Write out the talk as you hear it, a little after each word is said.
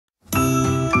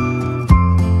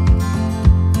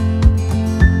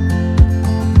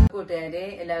കൂട്ടുകാരെ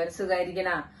എല്ലാവരും സുഖമായിരിക്കണ.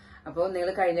 അപ്പോൾ നിങ്ങൾ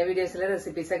കഴിഞ്ഞ വീഡിയോസിലെ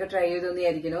റെസിപ്പീസ് ഒക്കെ ട്രൈ ചെയ്തെന്ന്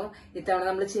വിചാരിക്കുന്നു. ഇത്തവണ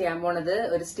നമ്മൾ ചെയ്യാൻ പോണത്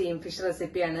ഒരു സ്റ്റീം ഫിഷ്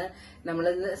റെസിപ്പിയാണ്.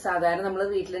 സാധാരണ നമ്മൾ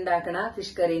വീട്ടിലുണ്ടാക്കണ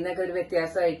ഫിഷ് കറിന്നൊക്കെ ഒരു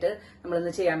വ്യത്യാസമായിട്ട്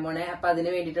നമ്മളിന്ന് ചെയ്യാൻ പോണേ. അപ്പൊ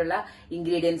അതിന് വേണ്ടിയിട്ടുള്ള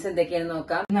ഇൻഗ്രീഡിയൻസ് എന്തൊക്കെയാണെന്ന്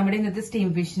നോക്കാം. നമ്മുടെ ഇന്നത്തെ സ്റ്റീം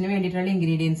ഫിഷിന് വേണ്ടിയിട്ടുള്ള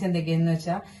ഇൻഗ്രീഡിയൻസ് എന്തൊക്കെയാണെന്ന്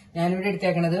വെച്ചാൽ ഞാനിവിടെ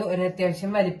എടുത്തേക്കണത് ഒരു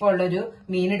അത്യാവശ്യം വലിപ്പമുള്ള ഒരു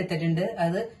മീൻ എടുത്തിട്ടുണ്ട്.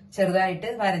 അത് ചെറുതായിട്ട്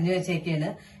വരഞ്ഞു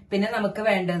വെച്ചേക്കാണ്. പിന്നെ നമുക്ക്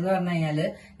വേണ്ടതെന്ന് പറഞ്ഞു കഴിഞ്ഞാല്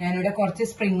ഞാനിവിടെ കുറച്ച്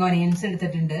സ്പ്രിംഗ് ഓണിയൻസ്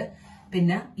എടുത്തിട്ടുണ്ട്.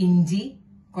 പിന്നെ ഇഞ്ചി,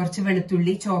 കുറച്ച്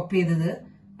വെളുത്തുള്ളി ചോപ്പ് ചെയ്തത്,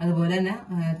 അതുപോലെ തന്നെ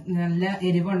നല്ല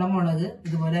എരിവുള്ള മുളക്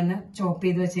ഇതുപോലെ തന്നെ ചോപ്പ്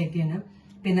ചെയ്ത് വെച്ചേക്കാണ്.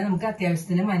 പിന്നെ നമുക്ക്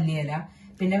അത്യാവശ്യത്തിന് മല്ലിയില.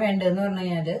 പിന്നെ വേണ്ടതെന്ന് പറഞ്ഞു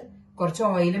കഴിഞ്ഞാല് കുറച്ച്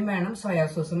ഓയിലും വേണം, സോയാ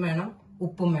സോസും വേണം,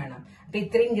 ഉപ്പും വേണം. അപ്പൊ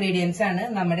ഇത്ര ഇൻഗ്രീഡിയൻസ് ആണ്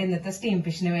നമ്മുടെ ഇന്നത്തെ സ്റ്റീം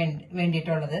ഫിഷിന്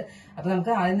വേണ്ടിയിട്ടുള്ളത്. അപ്പൊ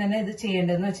നമുക്ക് ആദ്യം തന്നെ ഇത്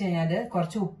ചെയ്യേണ്ടതെന്ന് വെച്ച് കഴിഞ്ഞാല്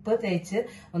കുറച്ച് ഉപ്പ് തേച്ച്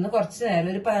ഒന്ന് കുറച്ച്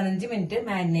നേരം ഒരു 15 മിനിറ്റ്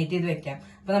മാരിനേറ്റ് ചെയ്ത് വെക്കാം.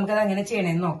 അപ്പൊ നമുക്കത് അങ്ങനെ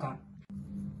ചെയ്യണേന്ന് നോക്കാം.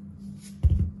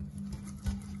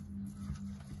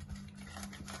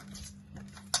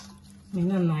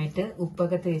 നന്നായിട്ട്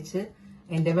ഉപ്പൊക്കെ തേച്ച്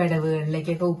അതിന്റെ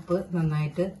വിടവുകളിലേക്കൊക്കെ ഉപ്പ്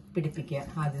നന്നായിട്ട് പിടിപ്പിക്കുക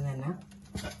ആദ്യം തന്നെ.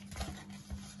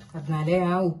 എന്നാലേ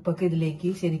ആ ഉപ്പൊക്കെ ഇതിലേക്ക്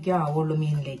ശരിക്കും ആവുള്ളൂ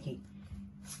മീനിലേക്ക്.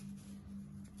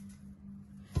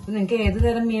 നിങ്ങൾക്ക് ഏത്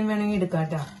തരം മീൻ വേണമെങ്കിൽ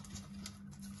എടുക്കാട്ടോ.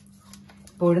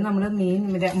 ഇപ്പോഴും നമ്മള് മീൻ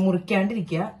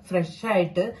മുറിക്കാണ്ടിരിക്കുക, ഫ്രഷ്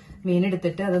ആയിട്ട് മീൻ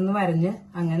എടുത്തിട്ട് അതൊന്ന് വരഞ്ഞ്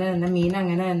അങ്ങനെ തന്നെ മീൻ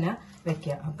അങ്ങനെ തന്നെ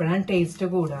വെക്കുക. അപ്പോഴാണ് ടേസ്റ്റ്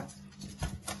കൂടുക.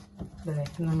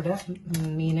 നമ്മുടെ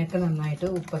മീനൊക്കെ നന്നായിട്ട്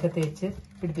ഉപ്പൊക്കെ തേച്ച്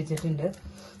പിടിപ്പിച്ചിട്ടുണ്ട്.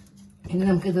 ഇനി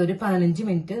നമുക്ക് ഇതൊരു 15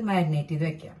 മിനിറ്റ് മാരിനേറ്റ് ചെയ്ത്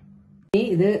വെക്കാം. ഇനി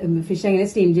ഇത് ഫിഷ് എങ്ങനെ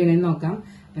സ്റ്റീം ചെയ്യണമെന്ന് നോക്കാം.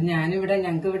 അപ്പൊ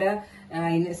ഞങ്ങൾക്ക് ഇവിടെ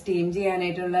സ്റ്റീം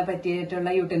ചെയ്യാനായിട്ടുള്ള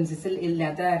പറ്റിയിട്ടുള്ള യൂട്ടൻസിൽസ്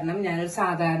ഇല്ലാത്ത കാരണം ഞാനൊരു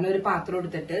സാധാരണ ഒരു പാത്രം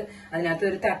എടുത്തിട്ട് അതിനകത്ത്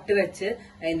ഒരു തട്ട് വെച്ച്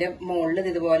അതിന്റെ മുകളിൽ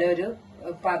ഇതുപോലെ ഒരു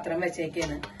പാത്രം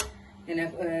വെച്ചേക്കാണ്.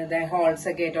 ഇങ്ങനെ ഹോൾസ്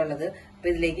ഒക്കെ ആയിട്ടുള്ളത്. അപ്പൊ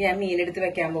ഇതിലേക്ക് ഞാൻ മീനെടുത്ത്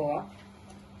വെക്കാൻ പോവാ.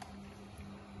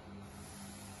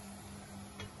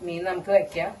 മീൻ നമുക്ക്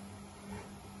വെക്കാം.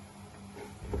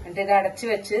 എന്നിട്ട് ഇത് അടച്ചു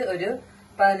വെച്ച് ഒരു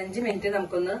 15 മിനിറ്റ്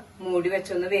നമുക്കൊന്ന് മൂടി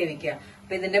വെച്ചൊന്ന് വേവിക്കാം.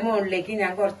 അപ്പൊ ഇതിന്റെ മുകളിലേക്ക്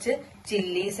ഞാൻ കുറച്ച്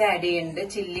ചില്ലീസ് ആഡ് ചെയ്യുന്നുണ്ട്.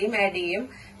 ചില്ലിയും ആഡ് ചെയ്യും,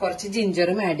 കുറച്ച്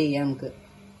ജിഞ്ചറും ആഡ് ചെയ്യാം നമുക്ക്.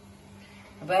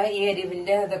 അപ്പൊ ഈ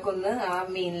എരിവിന്റെ അതൊക്കെ ഒന്ന് ആ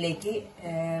മീനിലേക്ക്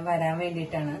വരാൻ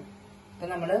വേണ്ടിയിട്ടാണ്. അപ്പൊ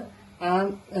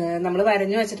നമ്മള്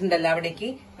വരഞ്ഞു വെച്ചിട്ടുണ്ടല്ലോ, അവിടേക്ക്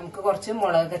നമുക്ക് കുറച്ച്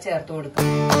മുളകൊക്കെ ചേർത്ത് കൊടുക്കാം.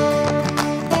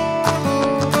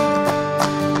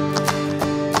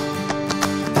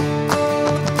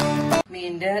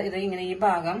 ഇത് ഇങ്ങനെ ഈ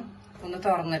ഭാഗം ഒന്ന്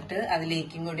തുറന്നിട്ട്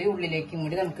അതിലേക്കും കൂടി ഉള്ളിലേക്കും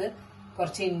കൂടി നമുക്ക്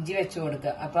കുറച്ച് ഇഞ്ചി വെച്ചു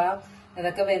കൊടുക്കുക. അപ്പൊ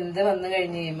അതൊക്കെ വെന്ത് വന്നു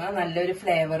കഴിഞ്ഞ് കഴിയുമ്പോൾ നല്ലൊരു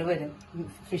ഫ്ലേവർ വരും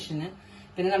ഫിഷിന്.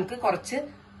 പിന്നെ നമുക്ക് കുറച്ച്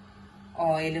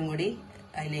ഓയിലും കൂടി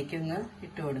അതിലേക്ക് ഒന്ന്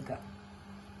ഇട്ട് കൊടുക്കാം.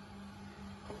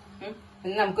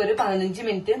 പിന്നെ നമുക്കൊരു 15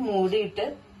 മിനിറ്റ് മൂടിയിട്ട്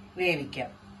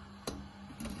വേവിക്കാം.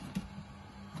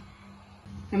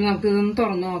 നമുക്കിതൊന്ന്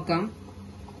തുറന്നു നോക്കാം.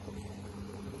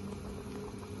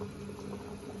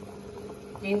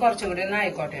 മീൻ കുറച്ചും കൂടി ഒന്ന്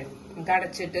ആയിക്കോട്ടെ. നമുക്ക്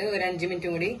അടച്ചിട്ട് ഒരു 5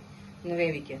 മിനിറ്റും കൂടി ഒന്ന്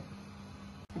വേവിക്കാം.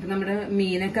 അപ്പൊ നമ്മുടെ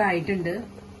മീനൊക്കെ ആയിട്ടുണ്ട്,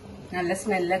 നല്ല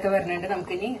സ്മെല്ലൊക്കെ വരുന്നുണ്ട്.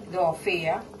 നമുക്കിനി ഇത് ഓഫ്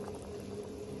ചെയ്യാം.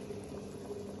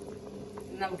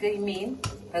 നമുക്ക് ഈ മീൻ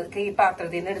അതൊക്കെ ഈ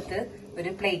പാത്രത്തിൽ നിന്ന് എടുത്ത്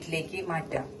ഒരു പ്ലേറ്റിലേക്ക്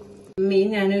മാറ്റാം. മീൻ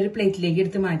ഞാനൊരു പ്ലേറ്റിലേക്ക്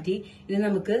എടുത്ത് മാറ്റി. ഇത്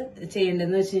നമുക്ക്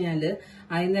ചെയ്യേണ്ടതെന്ന് വെച്ച് കഴിഞ്ഞാല്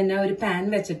ആദ്യം തന്നെ ഒരു പാൻ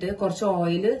വെച്ചിട്ട് കുറച്ച്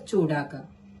ഓയിൽ ചൂടാക്കാം.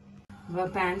 അപ്പൊ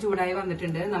പാൻ ചൂടായി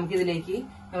വന്നിട്ടുണ്ട്. നമുക്കിതിലേക്ക്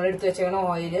നമ്മൾ എടുത്തു വെച്ചേക്കണ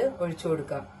ഓയിൽ ഒഴിച്ചു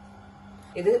കൊടുക്കാം.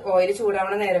 ഇത് ഓയിൽ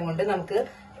ചൂടാവണ നേരം കൊണ്ട് നമുക്ക്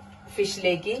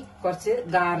ഫിഷിലേക്ക് കുറച്ച്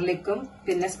ഗാർലിക്കും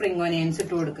പിന്നെ സ്പ്രിംഗ് ഓണിയൻസ്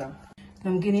ഇട്ട് കൊടുക്കാം.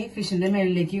 നമുക്കിനി ഫിഷിന്റെ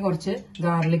മേളിലേക്ക് കുറച്ച്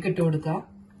ഗാർലിക് ഇട്ട് കൊടുക്കാം.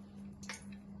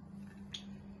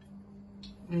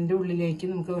 അതിന്റെ ഉള്ളിലേക്ക്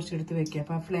നമുക്ക് കുറച്ചെടുത്ത് വെക്കാം.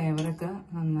 അപ്പൊ ആ ഫ്ലേവറൊക്കെ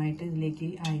നന്നായിട്ട് ഇതിലേക്ക്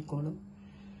ആയിക്കോളും.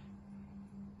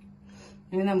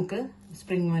 ഇനി നമുക്ക്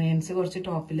സ്പ്രിംഗ് ഓണിയൻസ് കുറച്ച്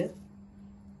ടോപ്പില്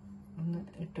ഒന്ന്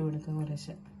ഇട്ട് കൊടുക്കാം.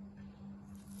 കുറേശ്ശെ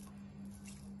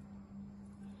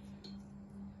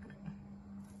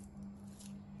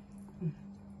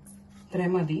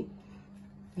ഇത്രയും മതി.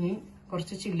 ഇനി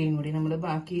കുറച്ച് ചില്ലിയും കൂടി, നമ്മൾ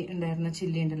ബാക്കി ഉണ്ടായിരുന്ന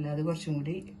ചില്ലി ഉണ്ടല്ലോ അത് കുറച്ചും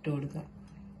കൂടി ഇട്ട് കൊടുക്കാം.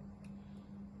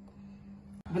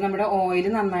 അപ്പൊ നമ്മുടെ ഓയിൽ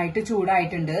നന്നായിട്ട്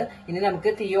ചൂടായിട്ടുണ്ട്. ഇനി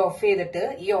നമുക്ക് തീ ഓഫ് ചെയ്തിട്ട്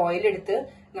ഈ ഓയിൽ എടുത്ത്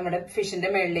നമ്മുടെ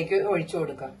ഫിഷിന്റെ മേളിലേക്ക് ഒഴിച്ചു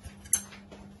കൊടുക്കാം.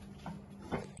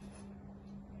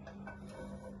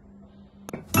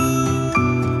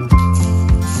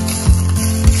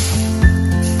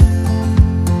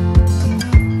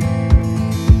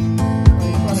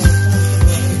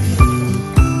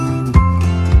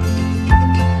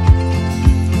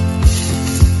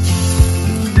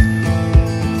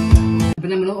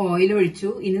 ഓയിൽ ഒഴിച്ചു.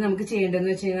 ഇനി നമുക്ക് ചെയ്യേണ്ടതെന്ന്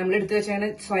വെച്ച് കഴിഞ്ഞാൽ നമ്മൾ എടുത്തു വെച്ചാൽ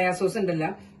സോയാ സോസ് ഉണ്ടല്ലോ,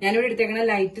 ഞാനിവിടെ എടുത്തേക്കണ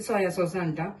ലൈറ്റ് സോയാ സോസ്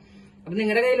ആണ് കേട്ടോ. അപ്പൊ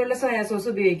നിങ്ങളുടെ കയ്യിലുള്ള സോയാ സോസ്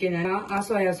ഉപയോഗിക്കാം. ഞാൻ ആ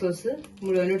സോയാ സോസ്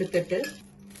മുഴുവനും എടുത്തിട്ട്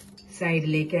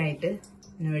സൈഡിലേക്കായിട്ട്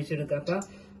ഒഴിച്ചെടുക്കുക. അപ്പൊ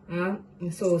ആ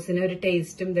സോസിന് ഒരു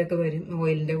ടേസ്റ്റും ഇതൊക്കെ വരും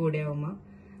ഓയിലിന്റെ കൂടെ ആവുമ്പോ.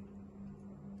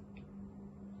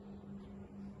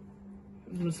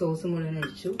 സോസ് മുഴുവൻ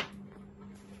ഒഴിച്ചു.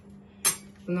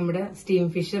 നമ്മുടെ സ്റ്റീം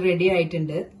ഫിഷ് റെഡി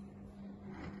ആയിട്ടുണ്ട്.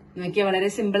 നോക്കിയാൽ വളരെ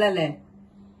സിമ്പിൾ അല്ലേ.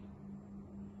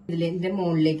 ഇതിന്റെ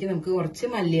മുകളിലേക്ക് നമുക്ക് കുറച്ച്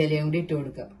മല്ലിയിലയും കൂടി ഇട്ട്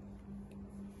കൊടുക്കാം.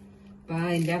 അപ്പൊ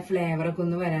അതിന്റെ ഫ്ലേവറൊക്കെ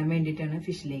ഒന്ന് വരാൻ വേണ്ടിയിട്ടാണ്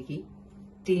ഫിഷിലേക്ക്.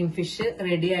 സ്റ്റീം ഫിഷ്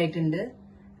റെഡി ആയിട്ടുണ്ട്.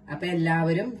 അപ്പൊ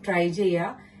എല്ലാവരും ട്രൈ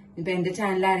ചെയ്യുക. ഇപ്പൊ എന്റെ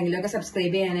ചാനൽ ആരെങ്കിലും ഒക്കെ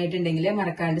സബ്സ്ക്രൈബ് ചെയ്യാനായിട്ടുണ്ടെങ്കിൽ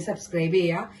മറക്കാണ്ട് സബ്സ്ക്രൈബ്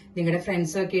ചെയ്യുക. നിങ്ങളുടെ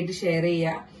ഫ്രണ്ട്സും ഒക്കെ ആയിട്ട് ഷെയർ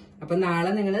ചെയ്യുക. അപ്പൊ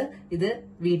നാളെ നിങ്ങൾ ഇത്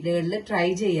വീടുകളിൽ ട്രൈ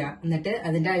ചെയ്യുക. എന്നിട്ട്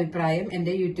അതിന്റെ അഭിപ്രായം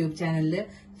എന്റെ യൂട്യൂബ് ചാനലില്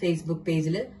ഫേസ്ബുക്ക്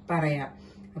പേജിൽ പറയാം.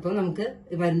 അപ്പൊ നമുക്ക്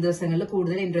വരും ദിവസങ്ങളിൽ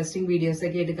കൂടുതൽ ഇൻട്രസ്റ്റിംഗ് വീഡിയോസ്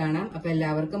ഒക്കെ ആയിട്ട് കാണാം. അപ്പൊ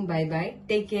എല്ലാവർക്കും ബൈ ബൈ,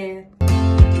 ടേക്ക് കെയർ.